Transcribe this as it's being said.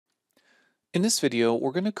In this video,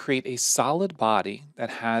 we're going to create a solid body that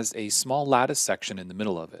has a small lattice section in the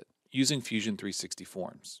middle of it using Fusion 360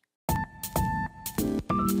 forms.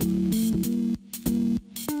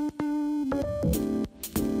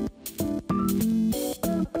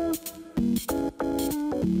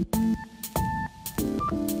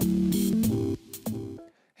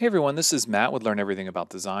 Hey everyone, this is Matt with Learn Everything About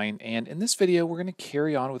Design, and in this video we're going to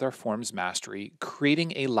carry on with our forms mastery,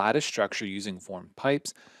 creating a lattice structure using form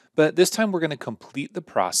pipes, but this time we're going to complete the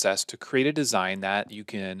process to create a design that you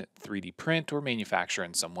can 3D print or manufacture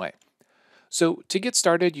in some way. So to get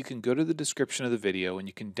started, you can go to the description of the video and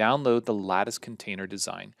you can download the lattice container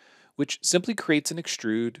design, which simply creates an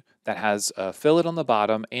extrude that has a fillet on the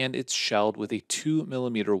bottom and it's shelled with a 2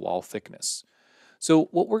 mm wall thickness. So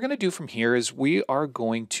what we're going to do from here is we are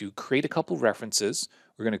going to create a couple references.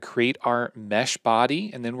 We're going to create our mesh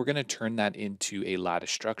body, and then we're going to turn that into a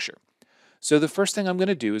lattice structure. So the first thing I'm going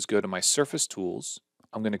to do is go to my surface tools.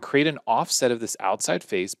 I'm going to create an offset of this outside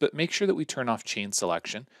face, but make sure that we turn off chain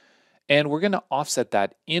selection. And we're going to offset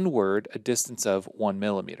that inward a distance of 1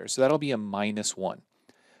 mm. So that'll be a -1.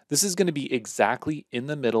 This is going to be exactly in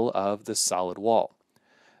the middle of the solid wall.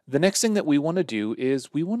 The next thing that we want to do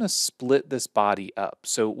is we want to split this body up.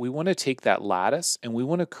 So we want to take that lattice and we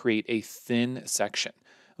want to create a thin section.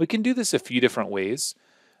 We can do this a few different ways.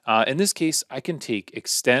 In this case, I can take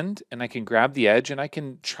extend and I can grab the edge and I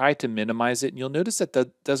can try to minimize it. And you'll notice that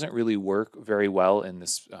that doesn't really work very well in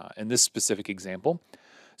this specific example.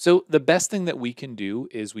 So the best thing that we can do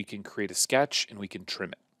is we can create a sketch and we can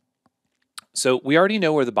trim it. So we already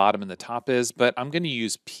know where the bottom and the top is, but I'm going to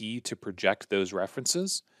use P to project those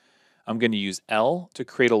references. I'm going to use L to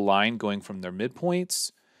create a line going from their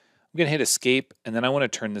midpoints. I'm going to hit escape, and then I want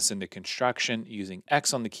to turn this into construction using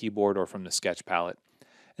X on the keyboard or from the sketch palette.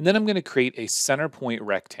 And then I'm going to create a center point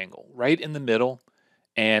rectangle right in the middle.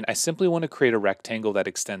 And I simply want to create a rectangle that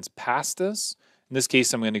extends past this. In this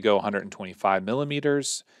case, I'm going to go 125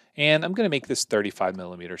 millimeters, and I'm going to make this 35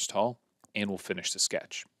 millimeters tall, and we'll finish the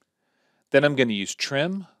sketch. Then I'm going to use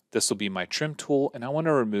trim. This will be my trim tool, and I want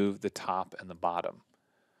to remove the top and the bottom.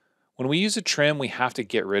 When we use a trim, we have to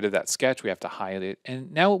get rid of that sketch. We have to hide it.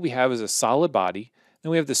 And now what we have is a solid body. Then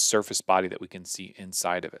we have this surface body that we can see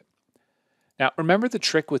inside of it. Now, remember the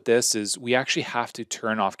trick with this is we actually have to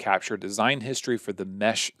turn off capture design history for the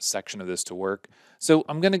mesh section of this to work. So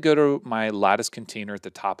I'm going to go to my lattice container at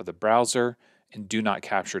the top of the browser and do not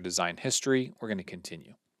capture design history. We're going to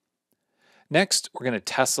continue. Next, we're going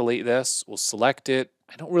to tessellate this. We'll select it.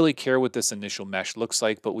 I don't really care what this initial mesh looks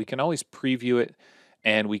like, but we can always preview it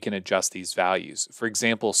and we can adjust these values. For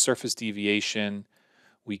example, surface deviation,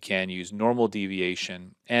 we can use normal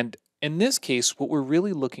deviation. And in this case, what we're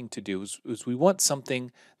really looking to do is we want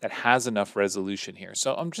something that has enough resolution here.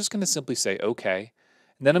 So I'm just going to simply say OK,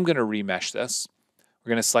 and then I'm going to remesh this. We're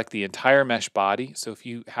going to select the entire mesh body. So if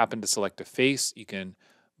you happen to select a face, you can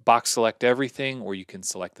box select everything, or you can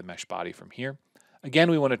select the mesh body from here. Again,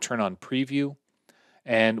 we want to turn on preview,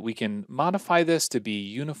 and we can modify this to be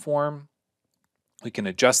uniform. We can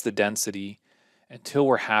adjust the density until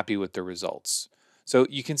we're happy with the results. So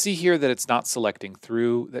you can see here that it's not selecting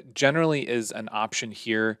through. That generally is an option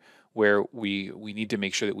here where we need to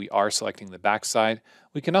make sure that we are selecting the backside.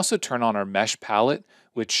 We can also turn on our mesh palette,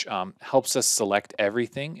 which helps us select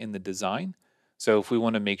everything in the design. So if we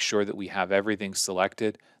want to make sure that we have everything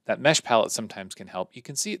selected, that mesh palette sometimes can help. You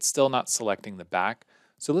can see it's still not selecting the back.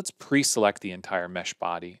 So let's pre-select the entire mesh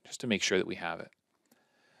body just to make sure that we have it.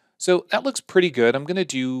 So that looks pretty good. I'm going to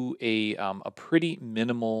do a pretty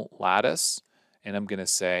minimal lattice, and I'm going to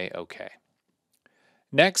say OK.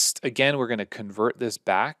 Next, again, we're going to convert this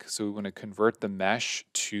back. So we want to convert the mesh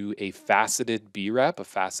to a faceted BREP, a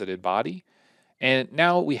faceted body. And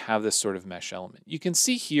now we have this sort of mesh element. You can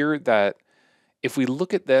see here that if we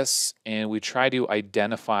look at this and we try to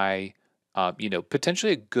identify,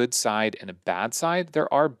 potentially a good side and a bad side,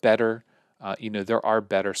 there are better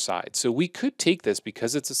sides. So we could take this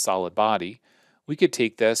because it's a solid body. We could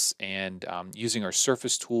take this and using our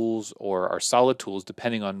surface tools or our solid tools,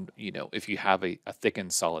 depending on, if you have a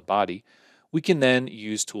thickened solid body, we can then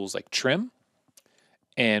use tools like trim,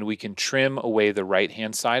 and we can trim away the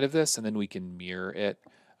right-hand side of this, and then we can mirror it.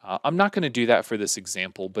 I'm not going to do that for this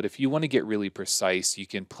example, but if you want to get really precise, you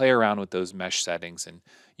can play around with those mesh settings, and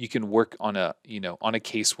you can work on a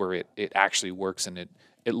case where it actually works and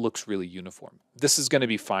it looks really uniform. This is going to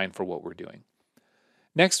be fine for what we're doing.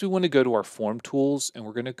 Next, we want to go to our form tools, and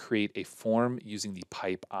we're going to create a form using the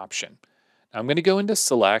pipe option. Now, I'm going to go into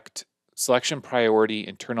selection priority,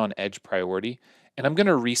 and turn on edge priority, and I'm going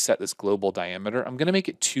to reset this global diameter. I'm going to make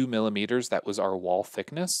it 2 millimeters. That was our wall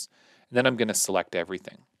thickness. And then I'm going to select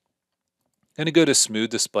everything. I'm going to go to smooth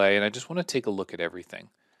display and I just want to take a look at everything.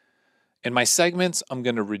 In my segments, I'm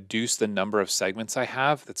going to reduce the number of segments I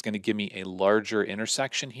have. That's going to give me a larger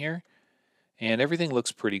intersection here. And everything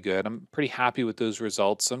looks pretty good. I'm pretty happy with those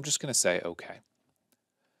results. So I'm just going to say okay.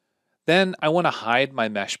 Then I want to hide my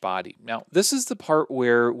mesh body. Now, this is the part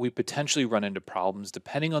where we potentially run into problems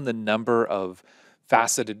depending on the number of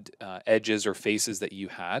faceted edges or faces that you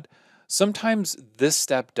had. Sometimes this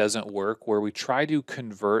step doesn't work where we try to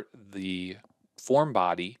convert the form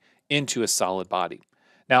body into a solid body.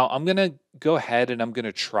 Now, I'm going to go ahead and I'm going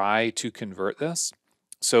to try to convert this.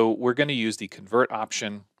 So we're going to use the convert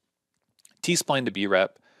option, T-spline to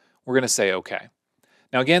BREP. We're going to say okay.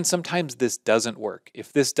 Now, again, sometimes this doesn't work.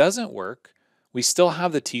 If this doesn't work, we still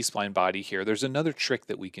have the T-spline body here. There's another trick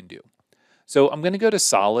that we can do. So I'm going to go to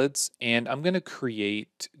solids and I'm going to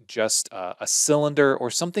create just a cylinder or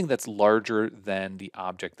something that's larger than the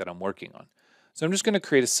object that I'm working on. So I'm just going to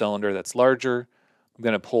create a cylinder that's larger. I'm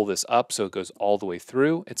going to pull this up so it goes all the way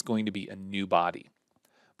through. It's going to be a new body.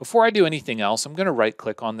 Before I do anything else, I'm going to right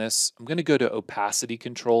click on this. I'm going to go to opacity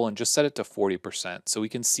control and just set it to 40% so we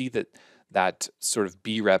can see that that sort of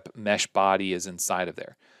BREP mesh body is inside of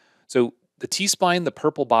there. So the T-spline, the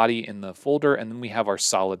purple body in the folder, and then we have our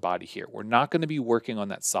solid body here. We're not going to be working on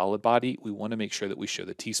that solid body. We want to make sure that we show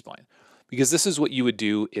the T-spline because this is what you would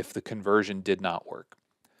do if the conversion did not work.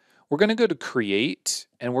 We're going to go to create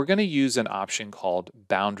and we're going to use an option called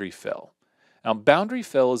boundary fill. Now, boundary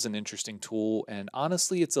fill is an interesting tool, and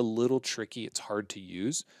honestly, it's a little tricky. It's hard to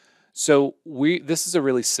use. So this is a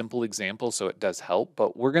really simple example, so it does help,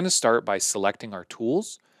 but we're going to start by selecting our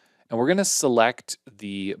tools, and we're going to select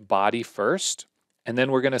the body first, and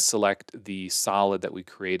then we're going to select the solid that we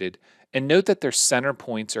created. And note that their center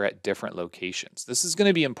points are at different locations. This is going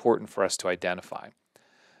to be important for us to identify.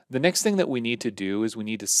 The next thing that we need to do is we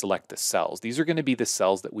need to select the cells. These are going to be the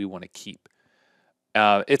cells that we want to keep.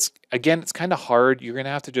 It's kind of hard. You're going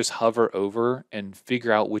to have to just hover over and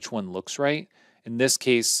figure out which one looks right. In this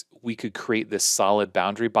case, we could create this solid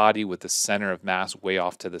boundary body with the center of mass way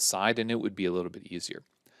off to the side, and it would be a little bit easier.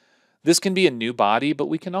 This can be a new body, but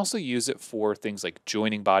we can also use it for things like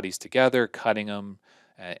joining bodies together, cutting them,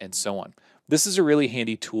 and so on. This is a really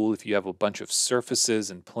handy tool if you have a bunch of surfaces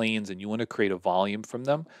and planes and you want to create a volume from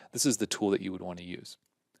them. This is the tool that you would want to use.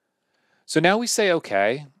 So now we say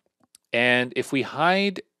okay. And if we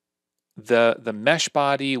hide the mesh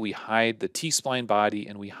body, we hide the T-spline body,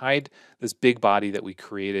 and we hide this big body that we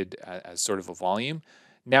created as sort of a volume,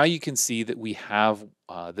 now you can see that we have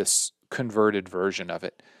this converted version of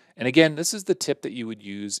it. And again, this is the tip that you would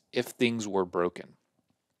use if things were broken.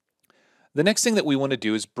 The next thing that we want to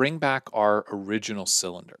do is bring back our original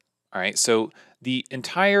cylinder. All right, so the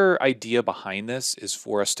entire idea behind this is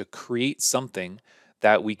for us to create something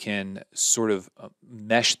that we can sort of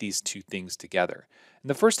mesh these two things together. And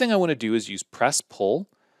the first thing I want to do is use press pull.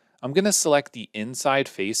 I'm going to select the inside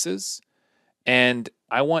faces, and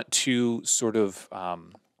I want to sort of,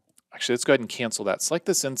 actually, let's go ahead and cancel that. Select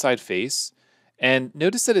this inside face, and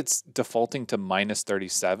notice that it's defaulting to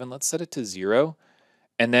 -37. Let's set it to 0.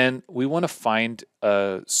 And then we want to find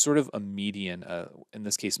a sort of a median, in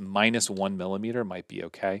this case, -1 millimeter might be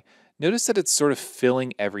okay. Notice that it's sort of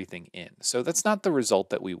filling everything in. So that's not the result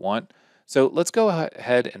that we want. So let's go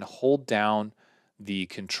ahead and hold down the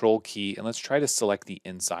control key and let's try to select the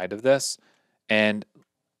inside of this. And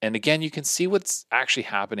again, you can see what's actually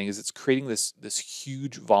happening is it's creating this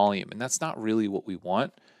huge volume, and that's not really what we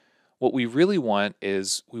want. What we really want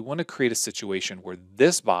is we want to create a situation where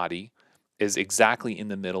this body is exactly in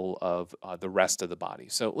the middle of the rest of the body.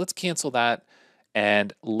 So let's cancel that.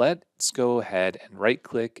 And let's go ahead and right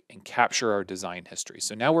click and capture our design history.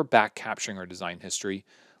 So now we're back capturing our design history.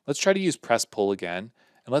 Let's try to use press pull again.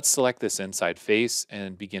 And let's select this inside face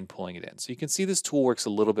and begin pulling it in. So you can see this tool works a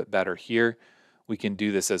little bit better here. We can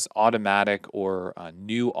do this as automatic or a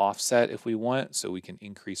new offset if we want. So we can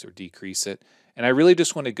increase or decrease it. And I really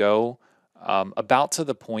just want to go about to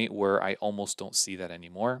the point where I almost don't see that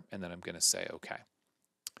anymore. And then I'm going to say, okay.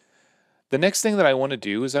 The next thing that I want to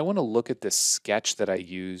do is I want to look at this sketch that I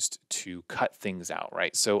used to cut things out,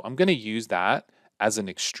 right? So I'm going to use that as an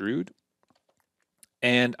extrude.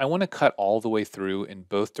 And I want to cut all the way through in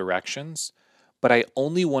both directions, but I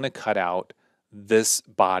only want to cut out this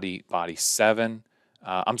body 7.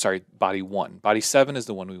 Body 1. Body 7 is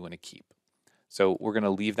the one we want to keep. So we're going to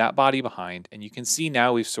leave that body behind. And you can see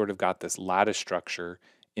now we've sort of got this lattice structure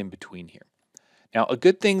in between here. Now, a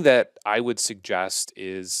good thing that I would suggest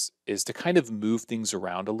is to kind of move things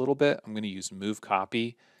around a little bit. I'm going to use move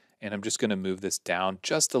copy, and I'm just going to move this down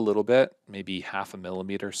just a little bit, maybe 0.5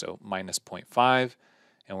 millimeter, so -0.5,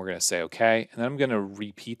 and we're going to say okay. And then I'm going to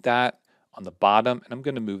repeat that on the bottom, and I'm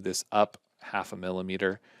going to move this up 0.5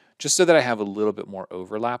 mm just so that I have a little bit more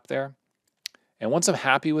overlap there. And once I'm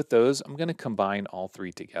happy with those, I'm going to combine all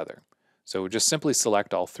three together. So just simply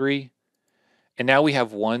select all three. And now we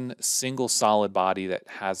have one single solid body that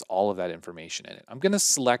has all of that information in it. I'm going to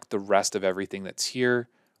select the rest of everything that's here,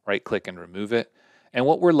 right click and remove it. And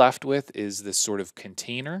what we're left with is this sort of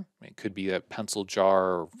container. It could be a pencil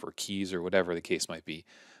jar or for keys or whatever the case might be.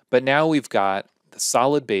 But now we've got the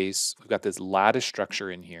solid base, we've got this lattice structure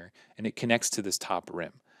in here, and it connects to this top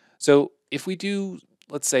rim. So if we do,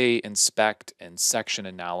 let's say, inspect and section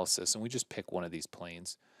analysis, and we just pick one of these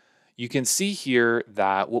planes, you can see here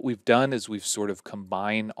that what we've done is we've sort of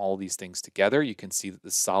combined all these things together. You can see that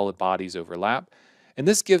the solid bodies overlap. And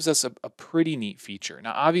this gives us a pretty neat feature.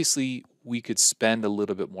 Now, obviously, we could spend a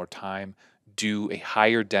little bit more time, do a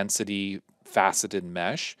higher density faceted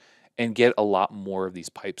mesh, and get a lot more of these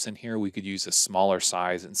pipes in here. We could use a smaller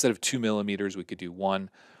size. Instead of 2 mm, we could do 1.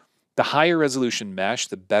 The higher resolution mesh,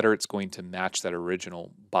 the better it's going to match that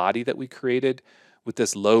original body that we created. With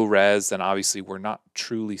this low res, then obviously we're not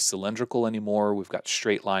truly cylindrical anymore. We've got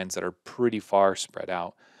straight lines that are pretty far spread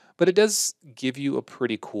out, but it does give you a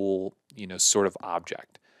pretty cool, sort of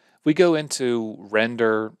object. If we go into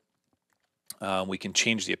render, we can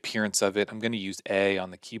change the appearance of it. I'm going to use A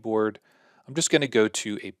on the keyboard. I'm just going to go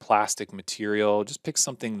to a plastic material, just pick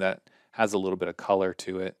something that has a little bit of color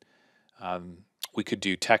to it. We could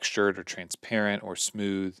do textured or transparent or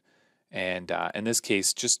smooth. And in this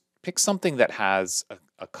case, just pick something that has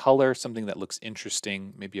a color, something that looks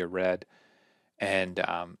interesting, maybe a red. And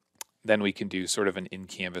then we can do sort of an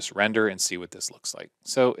in-canvas render and see what this looks like.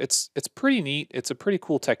 So it's pretty neat. It's a pretty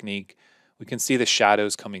cool technique. We can see the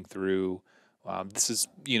shadows coming through. This is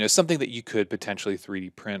something that you could potentially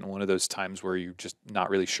 3D print one of those times where you're just not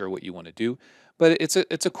really sure what you want to do. But it's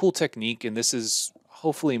a cool technique, and this is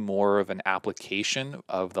hopefully more of an application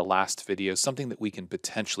of the last video, something that we can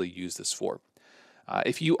potentially use this for.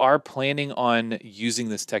 If you are planning on using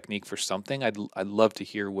this technique for something, I'd love to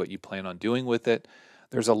hear what you plan on doing with it.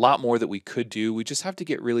 There's a lot more that we could do. We just have to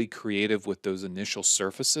get really creative with those initial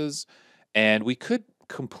surfaces, and we could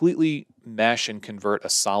completely mesh and convert a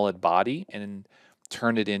solid body and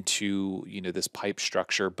turn it into this pipe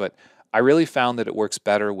structure. But I really found that it works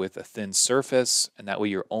better with a thin surface, and that way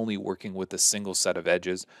you're only working with a single set of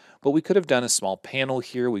edges. But we could have done a small panel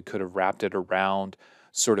here. We could have wrapped it around,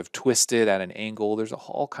 sort of twisted at an angle. There's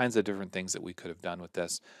all kinds of different things that we could have done with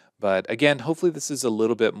this. But again, hopefully this is a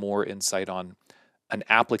little bit more insight on an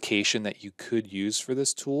application that you could use for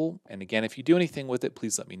this tool. And again, if you do anything with it,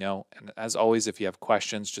 please let me know. And as always, if you have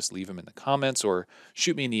questions, just leave them in the comments or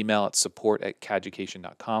shoot me an email at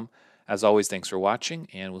support@cadeducation.com. As always, thanks for watching,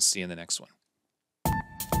 and we'll see you in the next one.